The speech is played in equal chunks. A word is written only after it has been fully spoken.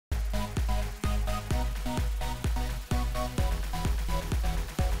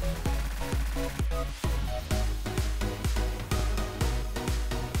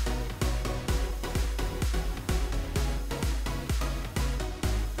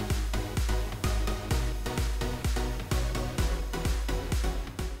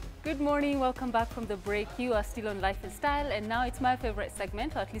Good morning, welcome back from the break. You are still on Life and Style, and now it's my favorite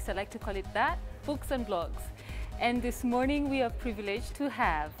segment, or at least I like to call it that, books and blogs. And this morning we are privileged to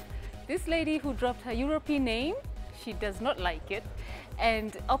have this lady who dropped her European name. She does not like it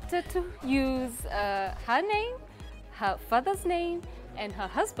and opted to use her name, her father's name, and her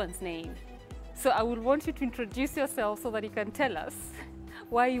husband's name. So I would want you to introduce yourself so that you can tell us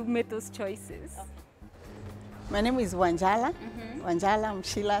why you made those choices. My name is Wanjala. Wanjala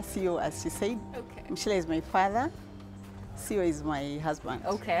Mshila, CEO, as she said. Okay. Mshila is my father. CEO is my husband.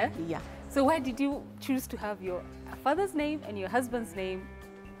 Okay. Yeah. So why did you choose to have your father's name and your husband's name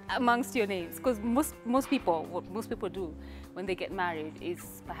amongst your names? Because most people, what most people do when they get married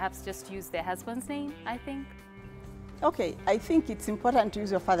is perhaps just use their husband's name, I think. Okay, I think it's important to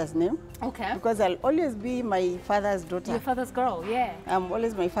use your father's name. Okay. Because I'll always be my father's daughter. Your father's girl, yeah. I'm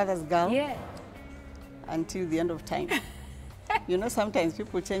always my father's girl. Yeah. Until the end of time. You know, sometimes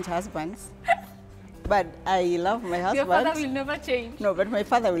people change husbands, but I love my husband. Your father will never change? No, but my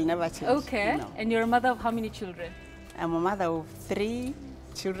father will never change. Okay. No. And you're a mother of how many children? I'm a mother of 3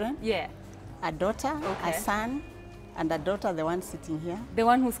 children. Yeah. A daughter, Okay. a son, and a daughter, the one sitting here. The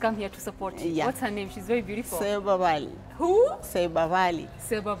one who's come here to support you. Yeah. What's her name? She's very beautiful. Sebavali. Who? Sebavali.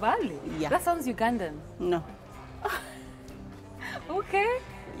 Sebavali? Yeah. That sounds Ugandan. No. Okay.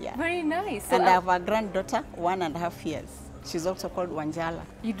 Yeah. Very nice. So And I have a granddaughter, 1.5 years. She's also called Wanjala.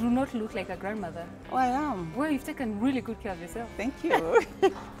 you do not look like a grandmother. Oh, I am. Well, you've taken really good care of yourself. Thank you.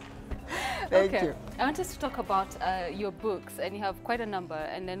 Thank Okay. you. I want us to talk about your books, and you have quite a number,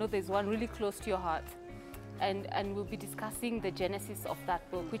 and I know there's one really close to your heart. And we'll be discussing the genesis of that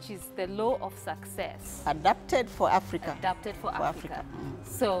book, which is The Law of Success. Adapted for Africa. Adapted for Africa.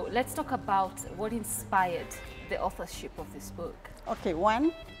 So let's talk about what inspired the authorship of this book. Okay,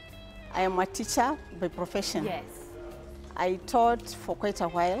 one, I am a teacher by profession. Yes. I taught for quite a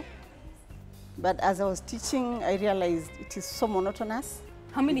while, but as I was teaching, I realized it is so monotonous.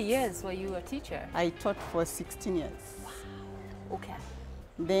 How many years were you a teacher? I taught for 16 years. Okay.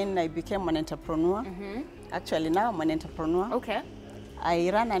 Then I became an entrepreneur. Actually, now I'm an entrepreneur. Okay. I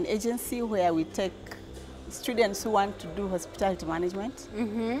run an agency where we take students who want to do hospitality management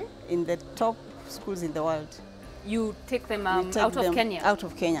in the top schools in the world. You take them We take out of them Kenya? Out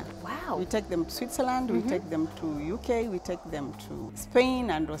of Kenya. Wow. We take them to Switzerland, we take them to UK, we take them to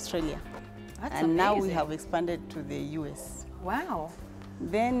Spain and Australia. That's and now we amazing. have expanded to the US. Wow.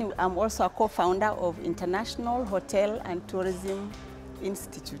 Then I'm also a co-founder of International Hotel and Tourism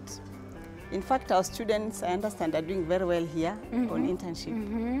Institute. In fact, our students, I understand, are doing very well here on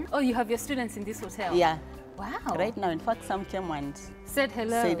internship. Oh, you have your students in this hotel? Yeah. Wow. Right now, in fact, some came and Said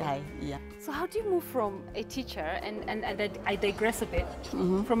hello. said hi. Yeah. So how do you move from a teacher, and I digress a bit,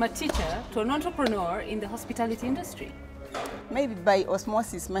 from a teacher to an entrepreneur in the hospitality industry? Maybe by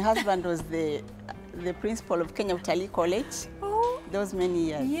osmosis. My husband was the principal of Kenya Utalii College. Oh, Those many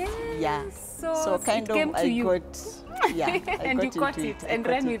years. yes. Yeah. So kind it of came to I you. got, yeah, I And got you caught into it I and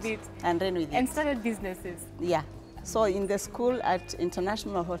caught ran with it. And ran with And it. started businesses. Yeah. So in the school at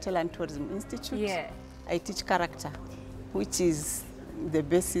International Hotel and Tourism Institute, Yeah. I teach character, which is the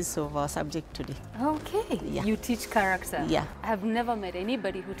basis of our subject today. Okay. Yeah. You teach character. Yeah. I have never met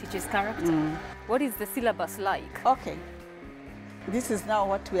anybody who teaches character. What is the syllabus like? Okay. This is now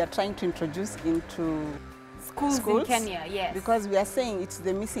what we are trying to introduce into Schools in Kenya, yes. because we are saying it's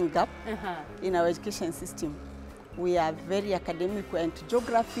the missing gap in our education system. We are very academic, we're into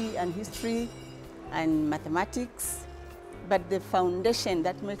geography and history and mathematics, but the foundation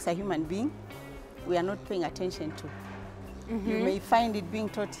that makes a human being, we are not paying attention to. You may find it being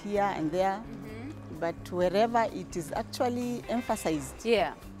taught here and there, but wherever it is actually emphasized,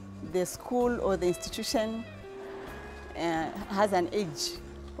 Yeah. the school or the institution has an edge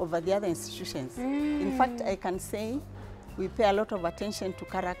over the other institutions. In fact, I can say we pay a lot of attention to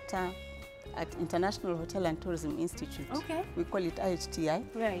character at International Hotel and Tourism Institute. Okay. We call it IHTI.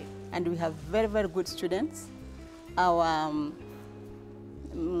 Right. And we have very, very good students. Our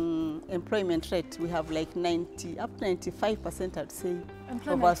employment rate, we have like 90, up to 95%, I'd say, of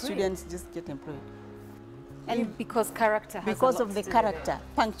Employment our rate. students just get employed. And because character has Because a lot of the to do with it. character,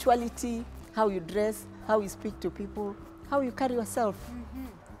 punctuality, how you dress, how you speak to people, how you carry yourself.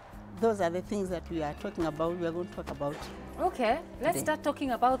 Those are the things that we are talking about, we are going to talk about. Okay, let's Today. start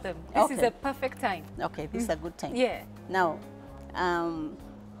talking about them. This is Okay. a perfect time. Okay, this is a good time. Yeah. Now,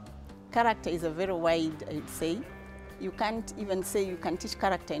 character is a very wide, I'd say. You can't even say you can teach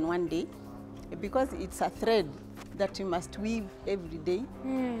character in one day because it's a thread that you must weave every day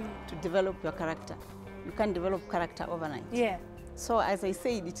to develop your character. You can't develop character overnight. Yeah. So as I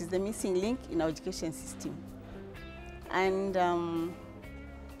said, it is the missing link in our education system. And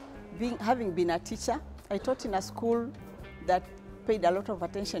having been a teacher, I taught in a school that paid a lot of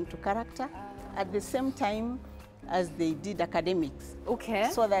attention to character at the same time as they did academics. Okay.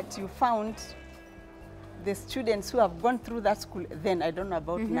 So that you found the students who have gone through that school then, I don't know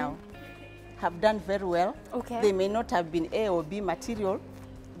about now, have done very well. Okay. They may not have been A or B material,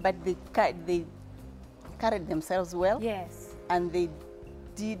 but they carried themselves well. Yes. And they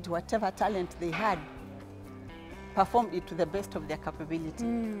did whatever talent they had, performed it to the best of their capability.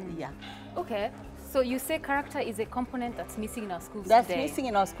 Yeah. Okay. So you say character is a component that's missing in our schools That's today. missing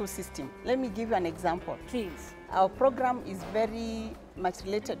in our school system. Let me give you an example. Please. Our program is very much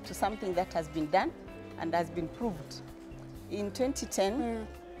related to something that has been done and has been proved. In 2010,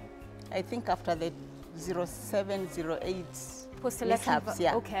 I think after the 0708 Post-election. mishaps,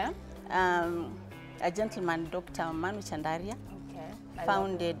 yeah, Okay. a gentleman, Dr. Manu Chandaria, Okay.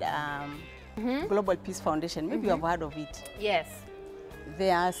 founded Global Peace Foundation. Maybe you have heard of it. Yes.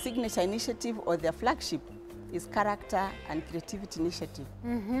 Their signature initiative or their flagship is Character and Creativity Initiative.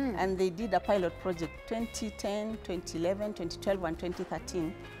 And they did a pilot project 2010, 2011, 2012, and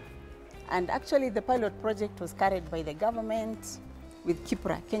 2013. And actually the pilot project was carried by the government with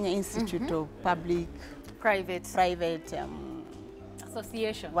KIPRA, Kenya Institute of Public, Private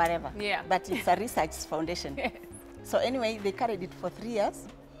Association. whatever. Yeah. But it's a research foundation. So anyway, they carried it for 3 years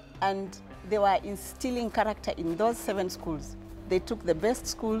and they were instilling character in those 7 schools. They took the best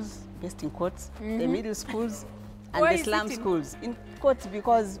schools, best in quotes, the middle schools, and Why the is slum it in schools. In quotes,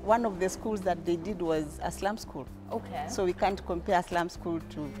 because one of the schools that they did was a slum school. Okay. So we can't compare a slum school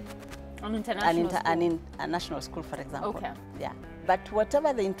to An international school. a national school, for example. Okay. Yeah. But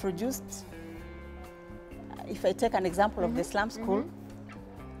whatever they introduced, if I take an example of the slum school,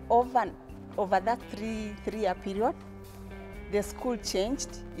 over that three-year period, the school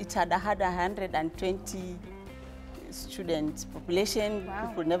changed. It had 120 student population. Wow.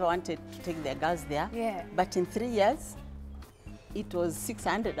 People never wanted to take their girls there. Yeah. But in 3 years, it was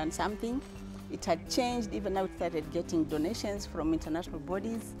 600 and something. It had changed. Even now it started getting donations from international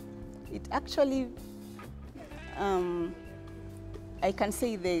bodies. It actually, I can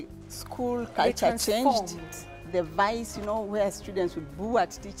say the school culture changed. The vice, you know, where students would boo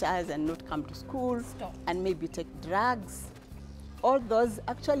at teachers and not come to school and maybe take drugs. All those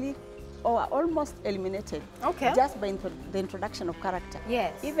actually are almost eliminated just by the introduction of character.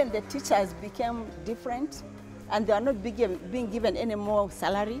 Yes. Even the teachers became different and they are not being given any more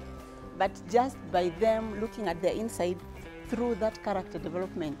salary, but just by them looking at their inside through that character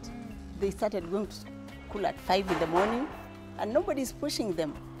development. They started going to school at 5 in the morning and nobody's pushing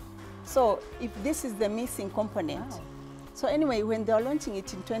them. So if this is the missing component. Wow. So anyway, when they were launching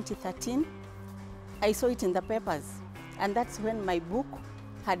it in 2013, I saw it in the papers. And that's when my book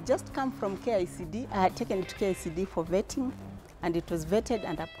had just come from KICD. I had taken it to KICD for vetting, and it was vetted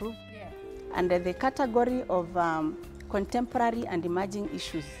and approved. Yeah. Under the category of contemporary and emerging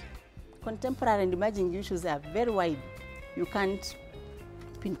issues. Contemporary and emerging issues are very wide. You can't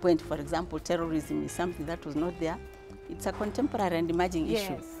pinpoint, for example, terrorism is something that was not there. It's a contemporary and emerging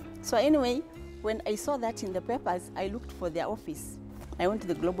issue. So anyway, when I saw that in the papers, I looked for their office. I went to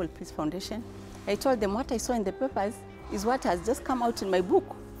the Global Peace Foundation. I told them what I saw in the papers is what has just come out in my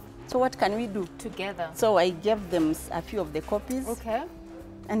book. So what can we do? Together. So I gave them a few of the copies. Okay.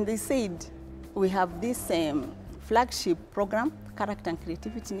 And they said, we have this flagship program, Character and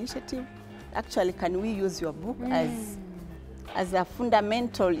Creativity Initiative. Actually, can we use your book as a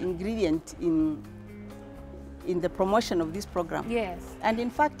fundamental ingredient in the promotion of this program? Yes. And in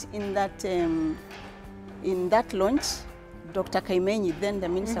fact, in that launch, Dr. Kaimenyi, then the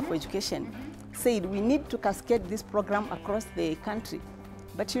Minister for Education, said we need to cascade this program across the country.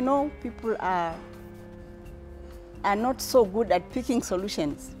 But you know, people are not so good at picking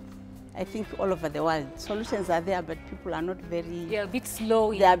solutions. I think all over the world, solutions are there, but people are not very... They're a bit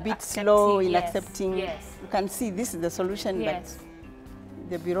slow. They are a bit slow in accepting. Yes. You can see this is the solution, Yes. but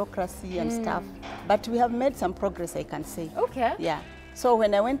the bureaucracy and stuff. But we have made some progress, I can say. Okay. Yeah. So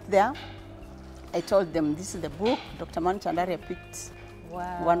when I went there, I told them this is the book. Dr. Manu Chandaria picked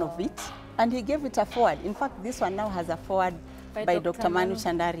one of it, and he gave it a forward. In fact, this one now has a forward by Dr. Manu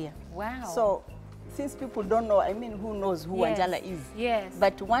Chandaria. Wow. So since people don't know, I mean, who knows who Wanjala is? Yes.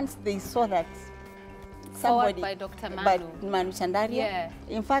 But once they saw that somebody... Forward by Dr. Manu. By Manu Chandaria. Yeah.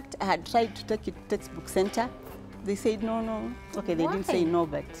 In fact, I had tried to take it to textbook center. They said no. Okay, they didn't say no,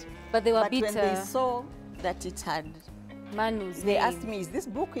 but they were when they saw that it had Manu's they name. asked me, is this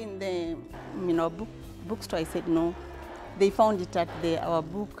book in the bookstore? I said no. They found it at our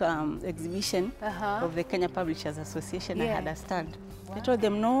book exhibition of the Kenya Publishers Association. I had a stand. I told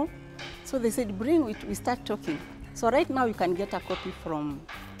them no. So they said, bring it, we start talking. So right now you can get a copy from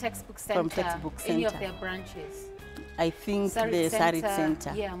Textbook Center, from Textbook Center. any of their branches. I think Sarit the Center, Sarit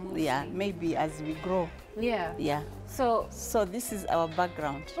Center. yeah, mostly. Yeah, maybe as we grow. Yeah. Yeah. So this is our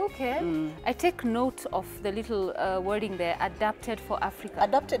background. okay. I take note of the little wording there, adapted for Africa.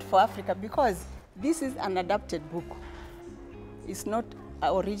 Adapted for Africa, because this is an adapted book. It's not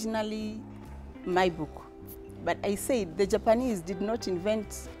originally my book. But I said the Japanese did not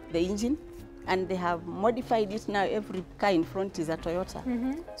invent the engine, and they have modified it now. Every car in front is a Toyota.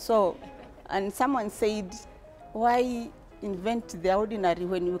 So, and someone said, why invent the ordinary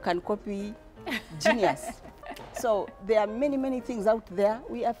when you can copy genius? So there are many, many things out there.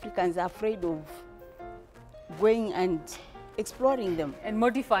 We Africans are afraid of going and exploring them. And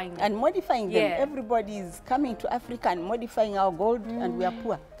modifying them. And modifying them. Yeah. Everybody is coming to Africa and modifying our gold, and we are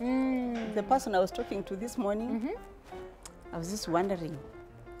poor. The person I was talking to this morning, I was just wondering.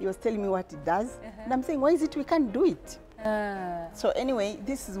 He was telling me what it does. And I'm saying, why is it we can't do it? So anyway,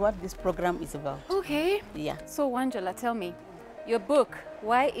 this is what this program is about. Okay. Yeah. So Wangela, tell me, your book,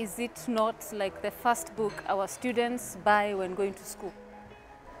 why is it not like the first book our students buy when going to school?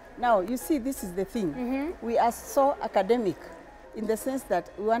 Now, you see, this is the thing. We are so academic in the sense that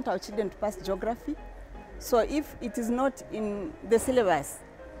we want our children to pass geography. So if it is not in the syllabus,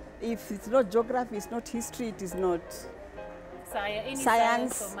 if it's not geography, it's not history, it is not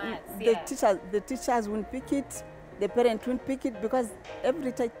science, or maths, the teachers won't pick it, the parent won't pick it, because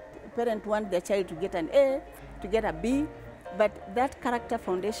every parent wants their child to get an A, to get a B, but that character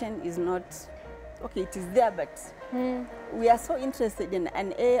foundation is not, okay, it is there, but we are so interested in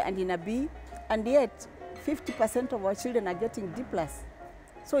an A and in a B, and yet 50% of our children are getting D+.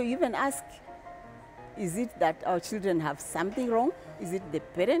 So you even ask, is it that our children have something wrong? Is it the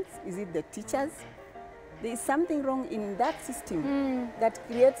parents? Is it the teachers? There is something wrong in that system that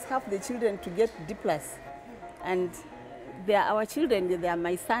creates half the children to get D+. And they are our children, they are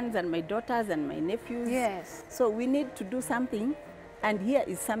my sons and my daughters and my nephews. Yes. So we need to do something, and here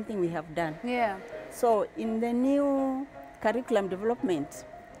is something we have done. Yeah. So in the new curriculum development,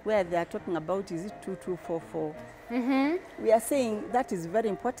 where they are talking about, is it 2244? We are saying that is very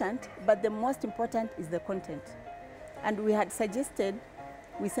important, but the most important is the content. And we had suggested,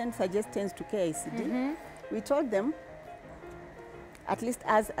 we sent suggestions to KICD. We told them, at least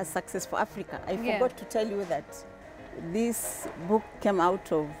as a Success for Africa, I forgot to tell you that this book came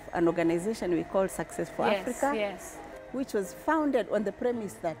out of an organization we call Success for Africa, which was founded on the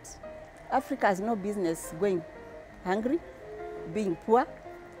premise that Africa has no business going hungry, being poor,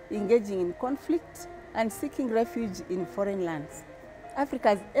 engaging in conflict, and seeking refuge in foreign lands. Africa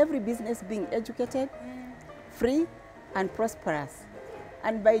has every business being educated, free, and prosperous.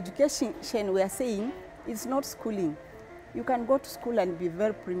 And by education, we are saying it's not schooling. You can go to school and be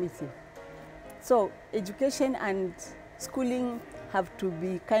very primitive. So education and schooling have to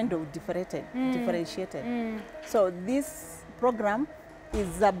be kind of differentiated. So this program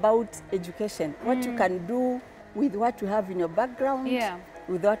is about education, what you can do with what you have in your background,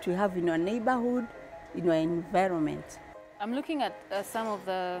 with what you have in your neighborhood, in your environment. I'm looking at some of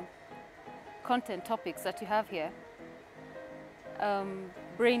the content topics that you have here.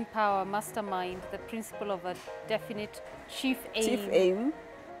 Brain power, mastermind, the principle of a definite chief aim.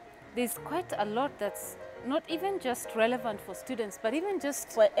 There's quite a lot that's not even just relevant for students, but even just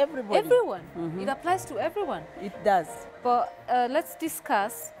for everybody. Everyone. It applies to everyone. It does. But let's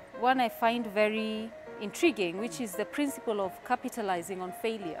discuss one I find very intriguing, which is the principle of capitalizing on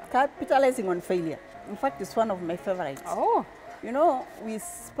failure. Capitalizing on failure. In fact, it's one of my favorites. Oh. You know, we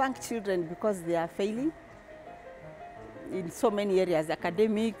spank children because they are failing in so many areas.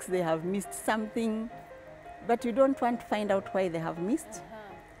 Academics, they have missed something, but you don't want to find out why they have missed.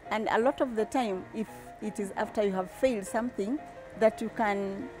 And a lot of the time, if it is after you have failed something, that you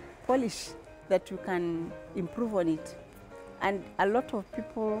can polish, that you can improve on it. And a lot of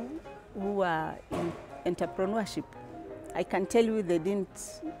people who are in entrepreneurship, I can tell you they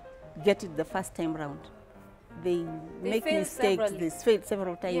didn't get it the first time round. They make mistakes, they fail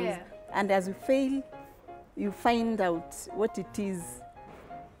several times. And as you fail, you find out what it is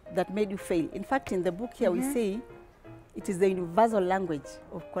that made you fail. In fact, in the book here, we say it is the universal language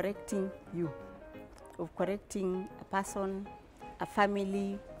of correcting you, of correcting a person, a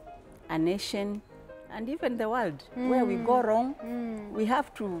family, a nation, and even the world. Where we go wrong, we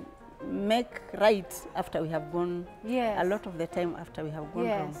have to make right after we have gone, a lot of the time after we have gone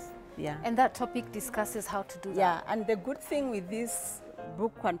wrong. Yeah. And that topic discusses how to do that. Yeah, and the good thing with this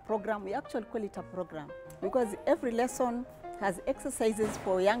book and program, we actually call it a program, because every lesson has exercises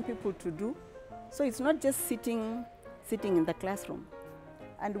for young people to do. So it's not just sitting in the classroom.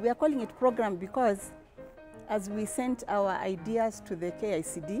 And we are calling it program because as we sent our ideas to the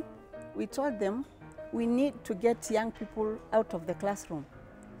KICD, we told them we need to get young people out of the classroom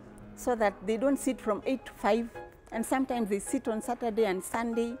so that they don't sit from 8 to 5, and sometimes they sit on Saturday and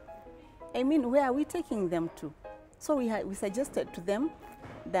Sunday. I mean, where are we taking them to? So we suggested to them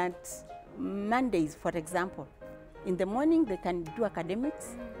that Mondays, for example, in the morning they can do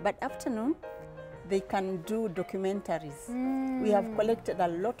academics, but afternoon they can do documentaries. We have collected a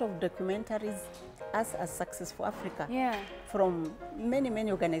lot of documentaries as Success for Africa from many,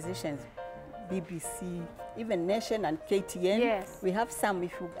 many organizations, BBC, even Nation and KTN. Yes. We have some.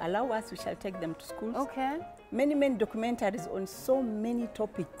 If you allow us, we shall take them to schools. Okay. Many, many documentaries on so many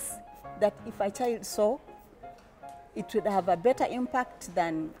topics that if a child saw, it would have a better impact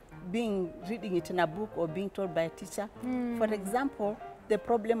than reading it in a book or being told by a teacher. For example, the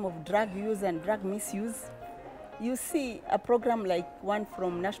problem of drug use and drug misuse. You see a program like one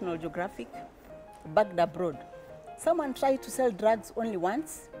from National Geographic, Bagged Abroad. Someone tried to sell drugs only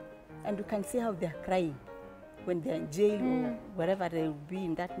once, and you can see how they're crying when they're in jail or wherever they will be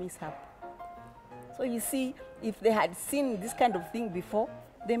in that mishap. So you see, if they had seen this kind of thing before,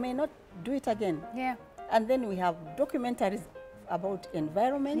 they may not do it again. Yeah. And then we have documentaries about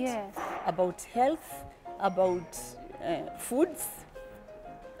environment, about health, about foods.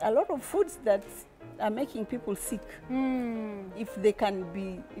 A lot of foods that are making people sick,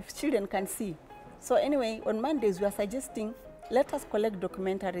 if children can see. So anyway, on Mondays we are suggesting, let us collect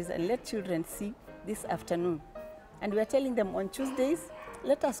documentaries and let children see this afternoon. And we are telling them on Tuesdays,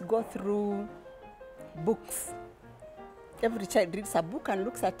 let us go through books. Every child reads a book and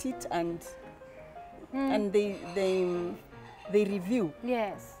looks at it, and they review.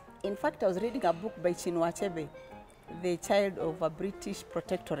 Yes. In fact, I was reading a book by Chinua Achebe, the child of a British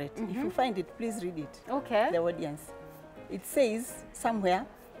protectorate. If you find it, please read it. Okay. The audience. It says somewhere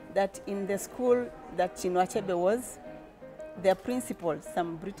that in the school that Chinua Achebe was, their principal,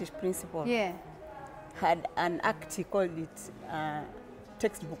 some British principal, had an act, he called it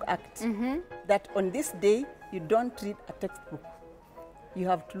textbook act, that on this day you don't read a textbook. You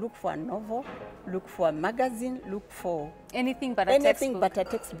have to look for a novel, look for a magazine, look for anything but a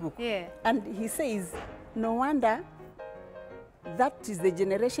textbook. Yeah. And he says, no wonder that is the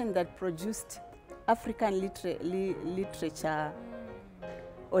generation that produced African literature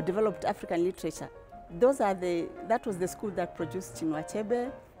or developed African literature. That was the school that produced Chinua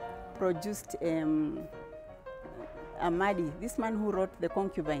Achebe, produced Amadi, this man who wrote The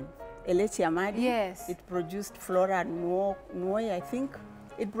Concubine, Elechi Amadi. Yes. It produced Flora Nwoi, I think.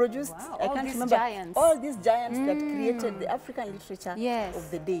 It produced, I can't remember, all these giants that created the African literature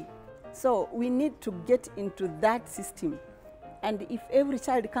of the day. So we need to get into that system. And if every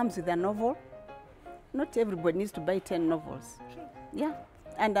child comes with a novel, not everybody needs to buy 10 novels. Yeah.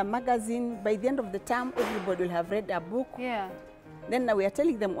 And a magazine, by the end of the term, everybody will have read a book. Yeah. Then now we are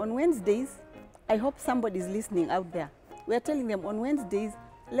telling them on Wednesdays, I hope somebody is listening out there. We are telling them on Wednesdays,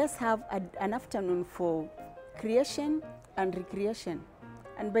 let's have an afternoon for creation and recreation.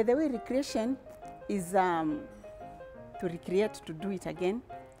 And by the way, recreation is to recreate, to do it again,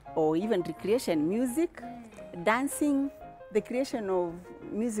 or even recreation, music, dancing, the creation of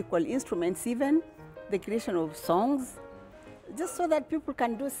musical instruments even, the creation of songs, just so that people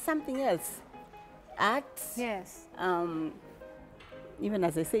can do something else. Art. Yes. Even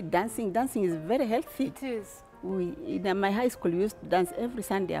as I say, dancing. Dancing is very healthy. It is. In my high school, we used to dance every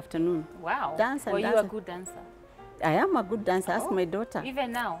Sunday afternoon. Wow. Dance and dance. Were you a good dancer? I am a good dancer. Ask my daughter.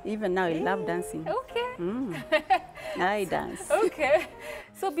 Even now? Even now, I love dancing. Okay. I dance. Okay.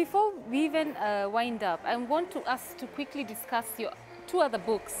 So before we even wind up, I want us to quickly discuss your 2 other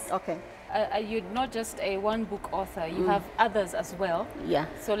books. Okay. You're not just a one-book author. You have others as well. Yeah.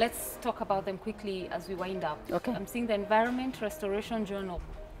 So let's talk about them quickly as we wind up. Okay. I'm seeing the Environment Restoration Journal.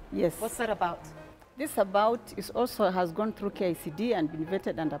 Yes. What's that about? This also has gone through KICD and been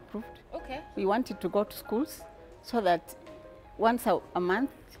vetted and approved. Okay. We want it to go to schools so that once a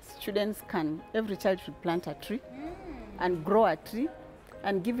month, students every child should plant a tree and grow a tree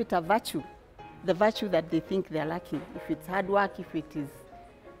and give it a virtue, the virtue that they think they're lacking. If it's hard work, if it is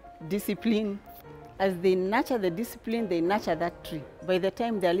discipline. As they nurture the discipline, they nurture that tree. By the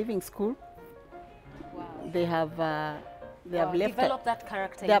time they're leaving school, they have developed that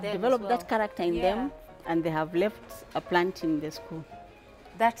character. They have developed that character in them, and they have left a plant in the school.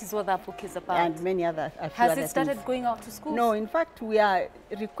 That is what that book is about. And many other. Has it started going out to schools? No, in fact, we are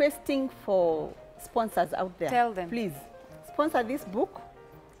requesting for sponsors out there. Tell them. Please, sponsor this book,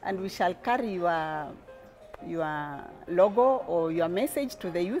 and we shall carry your logo or your message to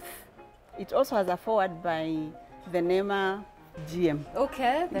the youth. It also has a foreword by the NEMA GM.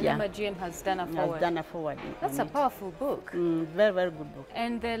 Okay, the Yeah. Nema GM has done a forward. Has done a forward. That's a powerful book. Very, very good book.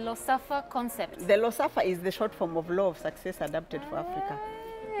 And the Losafa concept. The Losafa is the short form of Law of Success adapted for Africa.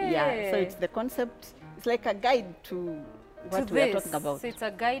 Yeah, so it's the concept. It's like a guide to what we are talking about. So it's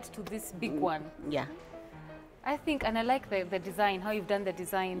a guide to this big one. Yeah. I think, and I like the design, how you've done the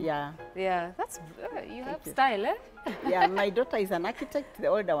design. Yeah. Yeah, that's, you have style, eh? Yeah, my daughter is an architect, the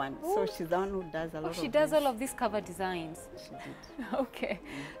older one. Ooh. So she's the one who does a lot of She does all of these cover designs. She did. Okay.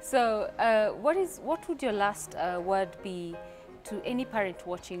 So what would your last word be to any parent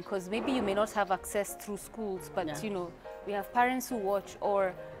watching? Because maybe you may not have access through schools, but you know, we have parents who watch,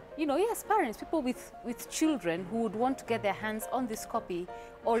 or you know, yes, parents, people with children who would want to get their hands on this copy,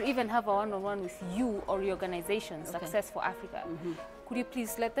 or even have a one-on-one with you or your organization, Success for Africa. Could you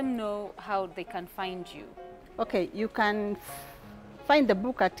please let them know how they can find you? Okay, you can find the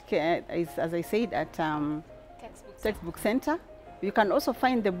book at, as I said, at Textbook Center. You can also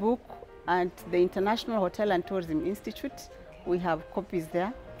find the book at the International Hotel and Tourism Institute. We have copies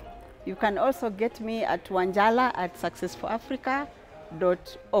there. You can also get me at Wanjala at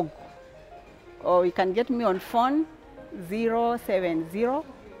successforafrica.org, or you can get me on phone 070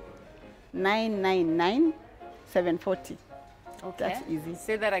 999 740. Okay. That's easy.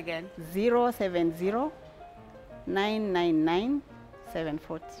 Say that again. 070 999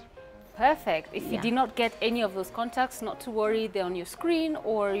 740. Perfect. If you did not get any of those contacts, not to worry, they're on your screen,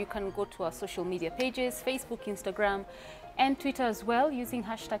 or you can go to our social media pages, Facebook, Instagram, and Twitter as well, using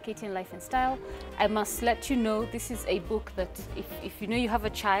hashtag KTN Life and Style. I must let you know, this is a book that if you know you have a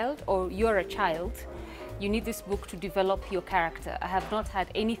child or you're a child, you need this book to develop your character. I have not had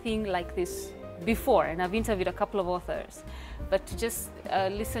anything like this before, and I've interviewed a couple of authors, but to just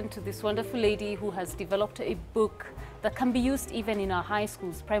listen to this wonderful lady who has developed a book that can be used even in our high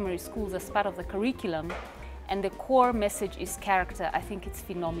schools, primary schools, as part of the curriculum, and the core message is character. I think it's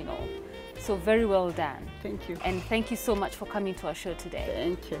phenomenal. So very well done. Thank you. And thank you so much for coming to our show today.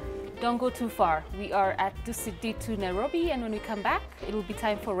 Thank you. Don't go too far. We are at Dusit D2 Nairobi, and when we come back, it will be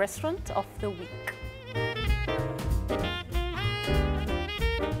time for Restaurant of the Week.